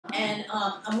And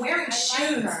I'm wearing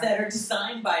shoes that are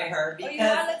designed by her because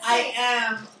let's see. I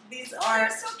am. These are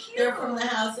so cute. They're from the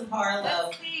House of Harlow,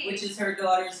 Let's see. which is her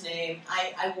daughter's name.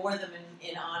 I wore them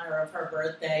in honor of her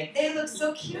birthday. They look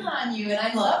so cute on you, and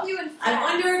I love you in fact. I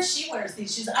wonder if she wears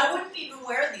these shoes. I wouldn't even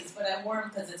wear these, but I wore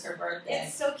them because it's her birthday.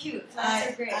 It's so cute.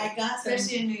 Flats are great. I got them.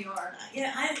 Especially in New York.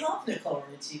 Yeah, I love Nicole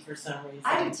Richie for some reason.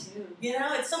 I do too. You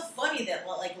know, it's so funny that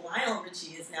like Lionel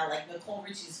Richie is now like Nicole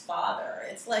Richie's father.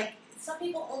 It's like some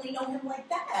people only know him like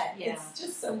that. Yeah. It's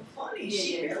just so funny. Yeah,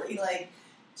 She yeah. really like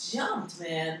jumped,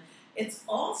 man. It's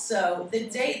also the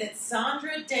day that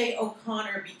Sandra Day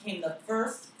O'Connor became the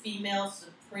first female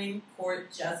Supreme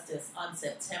Court justice on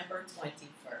September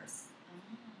 21st.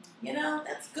 You know,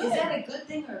 that's good. Is that a good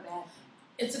thing or a bad thing?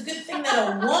 It's a good thing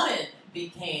that a woman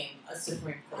became a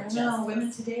Supreme Court justice. I don't know.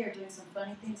 Women today are doing some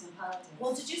funny things in politics.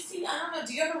 Well, did you see, I don't know,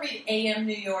 do you ever read AM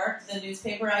New York, the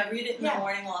newspaper? I read it in the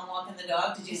morning while I'm walking the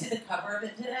dog. Did you see the cover of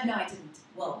it today? No, I didn't.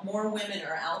 Well, more women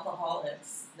are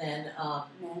alcoholics than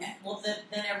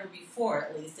than ever before,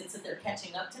 at least. It's that they're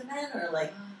catching up to men, or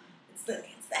like, it's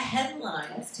the headline.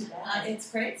 That's too bad.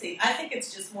 It's crazy. I think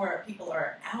it's just more people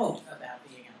are out about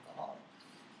being alcoholic.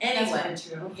 Anyway, That's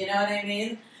true. You know what I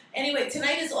mean? Anyway,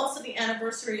 tonight is also the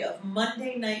anniversary of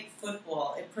Monday Night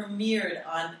Football. It premiered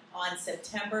on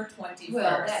September 21st.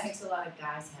 Well, that makes a lot of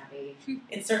guys happy.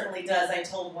 It certainly does. I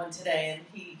told one today, and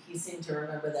he seemed to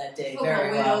remember that day Football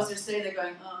very well. widows are sitting there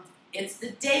going, oh. It's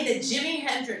the day that Jimi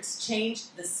Hendrix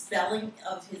changed the spelling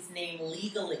of his name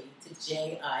legally to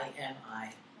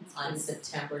J-I-M-I on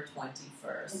September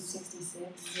 21st. In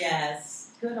 66.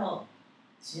 Yes. Good old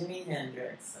Jimi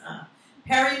Hendrix.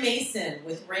 Perry Mason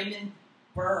with Raymond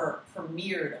Burr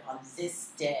premiered on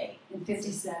this day. In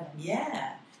 57.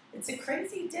 Yeah. It's a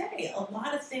crazy day. A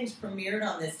lot of things premiered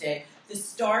on this day. The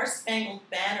Star-Spangled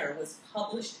Banner was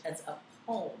published as a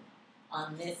poem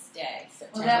on this day,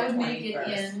 September 21st. Well, that would make it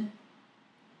in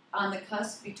on the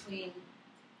cusp between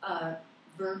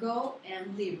Virgo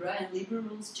and Libra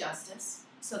rules justice.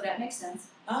 So that makes sense.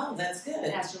 Oh, that's good.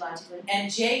 Astrologically.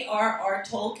 And J.R.R.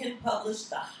 Tolkien published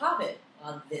The Hobbit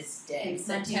on this day,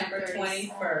 September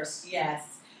 21st.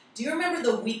 Yes. Do you remember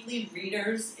the weekly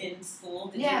readers in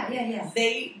school? Yeah.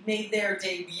 They made their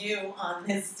debut on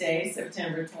this day,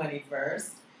 September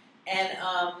 21st. And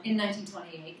in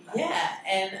 1928. Yeah,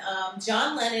 and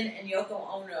John Lennon and Yoko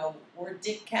Ono were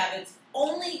Dick Cabot's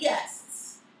only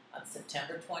guests on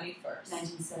September 21st.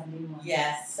 1971.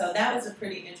 Yes, so that was a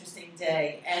pretty interesting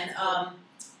day. And a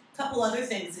couple other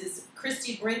things is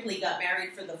Christy Brinkley got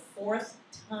married for the 4th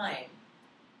time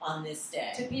on this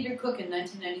day. To Peter Cook in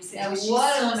 1996. Now, was she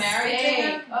still married to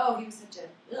him? Oh, he was such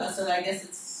a... so I guess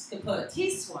it's kaput.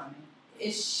 He's swarming.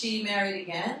 Is she married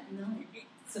again? No.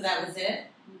 So that was it?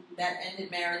 That ended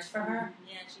marriage for her?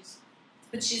 Yeah,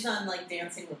 But she's on, like,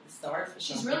 Dancing with the Stars or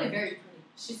she's something. really very pretty.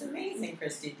 She's amazing,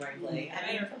 Christy Brinkley. I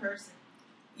met her in person.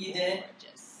 You did?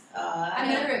 Gorgeous. I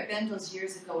met her at Bendel's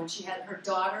years ago when she had her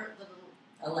daughter, the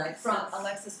little...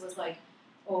 Alexis was like,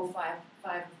 5 or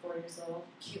 4 years old.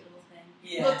 Cute little thing.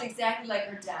 Yeah. Looked exactly like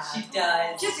her dad. She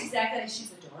does. Just exactly like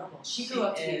she's adorable. She grew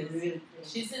up to be really pretty.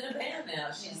 She's in a band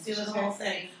now. She's doing the whole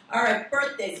thing. All right,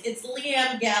 birthdays. It's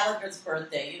Liam Gallagher's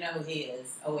birthday. You know who he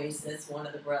is. Oasis, one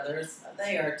of the brothers.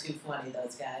 They are too funny,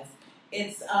 those guys.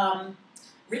 It's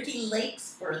Ricky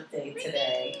Lake's birthday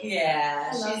today.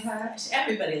 Yeah. I love her.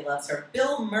 Everybody loves her.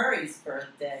 Bill Murray's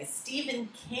birthday. Stephen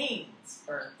King's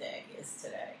birthday is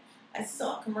today. I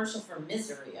saw a commercial for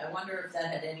Misery. I wonder if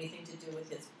that had anything to do with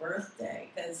his birthday,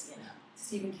 because, you know.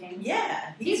 Stephen King?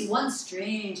 Yeah. He's one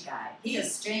strange guy. He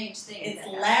does strange things. It's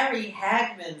Larry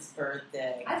Hagman's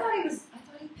birthday. I thought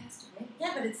he passed away.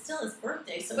 Yeah, but it's still his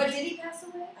birthday. So but did he pass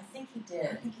away? I think he did.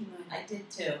 I think he might. I did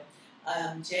too.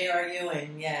 J.R.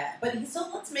 Ewing, yeah. But so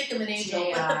let's make him an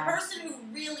angel. JR. But the person who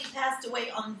really passed away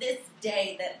on this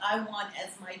day that I want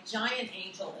as my giant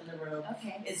angel in the room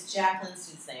is Jacqueline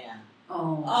Suzanne.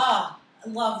 Oh, I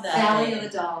love that. Valley of the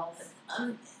Dolls.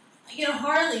 You know,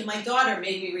 Harley, my daughter,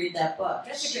 made me read that book.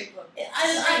 That's a great book.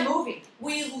 It's a great movie.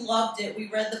 We loved it. We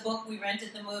read the book, we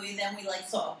rented the movie, then we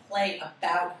saw a play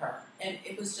about her. And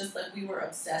it was just like we were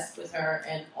obsessed with her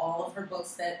and all of her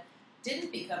books that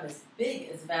didn't become as big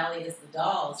as Valley as the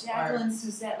Dolls. Jacqueline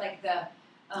Suzanne, like the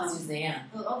Suzanne.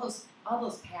 All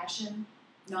those passion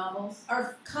novels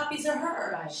are copies of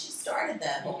her. Right. She started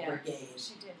that whole brigade.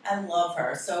 She did. I love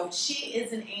her. So she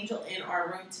is an angel in our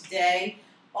room today.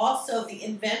 Also, the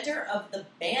inventor of the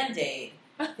Band-Aid.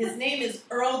 His name is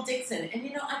Earl Dixon. And,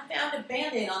 you know, I found a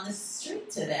Band-Aid on the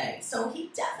street today. So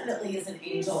he definitely is an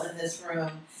angel in this room.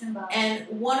 Symbolic. And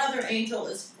one other angel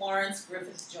is Florence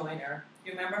Griffith Joyner.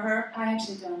 You remember her? I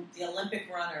actually don't. The Olympic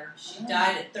runner. She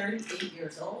died at 38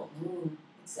 years old. Ooh.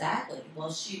 Exactly.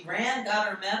 Well, she ran, got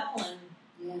her medal,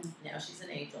 and now she's an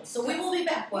angel. So we will be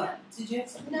back. What? Did you have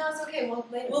something? No, it's okay. Well,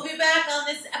 later. We'll be back on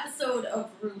this episode of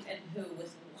ReW and Who.